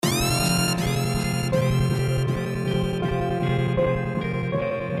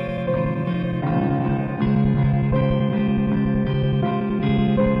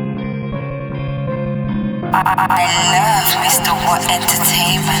I love Mr. What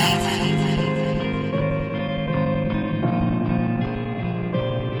Entertainment.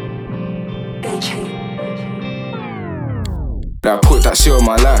 Like, put that shit on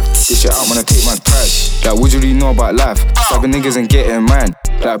my life. This shit out, man, I take man's pride. Like, what do you really know about life? Stabbing niggas and getting mine.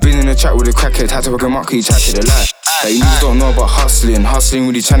 Like, been in the chat with a crackhead, had to work him up, cause he tried to the light. Like, you niggas don't know about hustling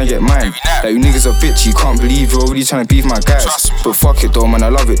really trying to get mine. Like, you niggas a bitch, you can't believe you're already trying to beef my guys. But fuck it though, man, I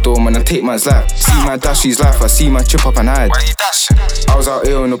love it though, man, I take man's life. See my dash his life, I see my chip up and hide. I was out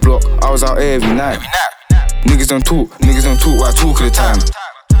here on the block, I was out here every night. Niggas don't talk, but I talk all the time.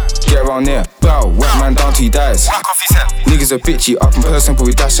 Get around there, bow, whack man down till he dies. Niggas are bitchy, up in person, but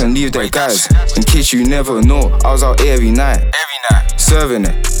we dash and leave their guys. In case you never know, I was out here every night. Serving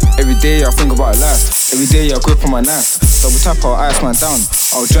it. Every day I think about life. Every day I grip on my knife. Double tap, I'll ice man down.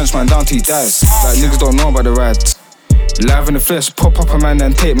 I'll drench man down till he dies. Like niggas don't know about the ride. Live in the flesh, pop up a man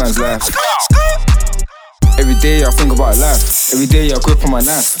and take man's life. Every day I think about life. Every day I grip on my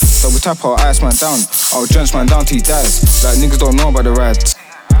knife. Double tap, I'll ice man down. I'll drench man down till he dies. Like niggas don't know about the ride.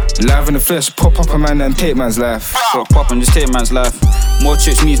 Live in the flesh, pop up a man and take man's life. Pop and just take man's life. More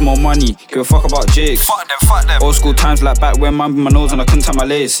chicks means more money. Give a fuck about Jakes. Fuck them. Old school times like back when man be my nose and I couldn't tie my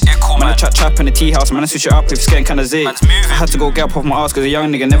lace. Yeah, cool, man, I trap in the tea house, man, I switch it up if it's getting kinda zay. I had to go get up off my ass cause a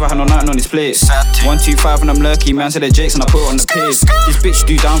young nigga never had no nothing on his plate. 125 and I'm lurky, man said they're Jakes and I put it on the page. This bitch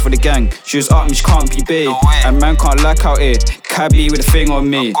do down for the gang. She was up, me, she can't be bae. And man can't lack out here. Cabby with a thing on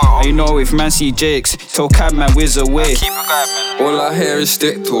me. And you know if man see Jakes, tell cab man whiz away. All I hear is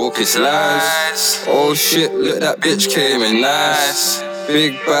stick talk, it's lies. Oh shit, look that bitch came in nice.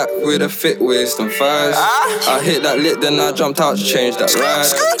 Big back with a fit waist and thighs. I hit that lit, then I jumped out to change that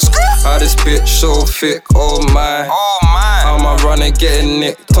ride. How this bitch so thick, oh my. How am I running, getting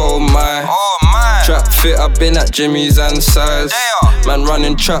nicked, oh my. Trap fit, I've been at Jimmy's and size. Man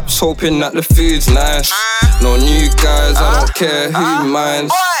running traps, hoping that the food's nice. No new guys, I don't care who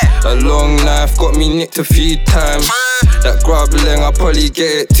minds. A long knife got me nicked a few times. That grubbling, I probably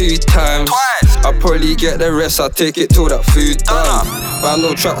get it 2 times. I probably get the rest, I take it till that food done.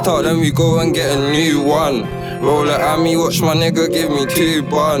 Bando trapped out, then we go and get a new one. Roll it at me, watch my nigga give me 2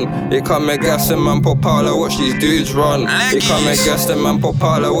 bun. They come and gas and man pop out, I watch these dudes run. They come and gas and man pop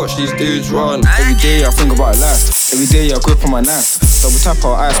out, I watch these dudes run. Every day I think about life. Every day I grip on my knife. Double tap,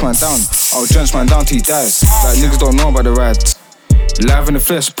 I'll ice man down. I'll drench man down till he dies. Like niggas don't know about the ride. Live in the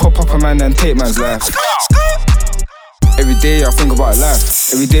flesh, pop up a man and take man's life. Every day I think about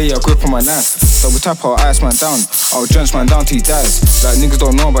life. Every day I grip on my knife. Double tap, I'll ice man down. I'll drench man down till he dies. Like niggas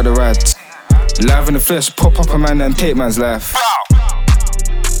don't know about the ride. Live in the flesh, pop up a man and take man's life.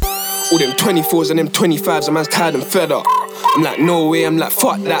 All them 24s and them 25s, a man's tired and fed up. I'm like, no way, I'm like,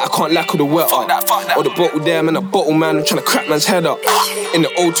 fuck that, I can't lack all the wet up. Or the bottle there, man, a bottle man, I'm trying to crack man's head up. In the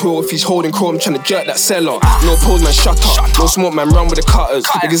O2, if he's holding chrome, I'm trying to jerk that cellar. No pose, man, shut up. No smoke, man, run with the cutters.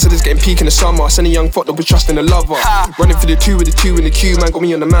 Niggas said it's getting peak in the summer. Send a young fuck that was trusting the lover. Running for the 2 with the 2 in the queue, man, got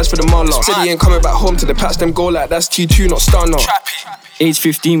me on the mans for the mullah. Said he ain't coming back home to the pats, them go like that's T2, not stunner. Age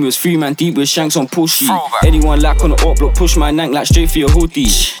 15, we was 3 man deep with shanks on pushy. Anyone lack on the up block, push my neck like straight for your hoodie.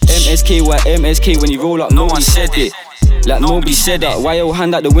 MSK, why MSK? When you roll up, no one said it. Like nobody said that. Why your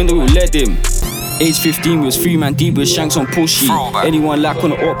hand out the window, we let him. Age 15, we was 3 man deep with shanks on pushy. Anyone lack on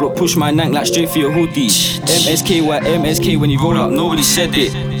the up block, push my neck like straight for your hoodie. MSK, why MSK? When you roll up, nobody said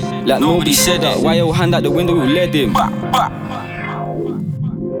it. Like nobody said that. Why your hand out the window, we let him.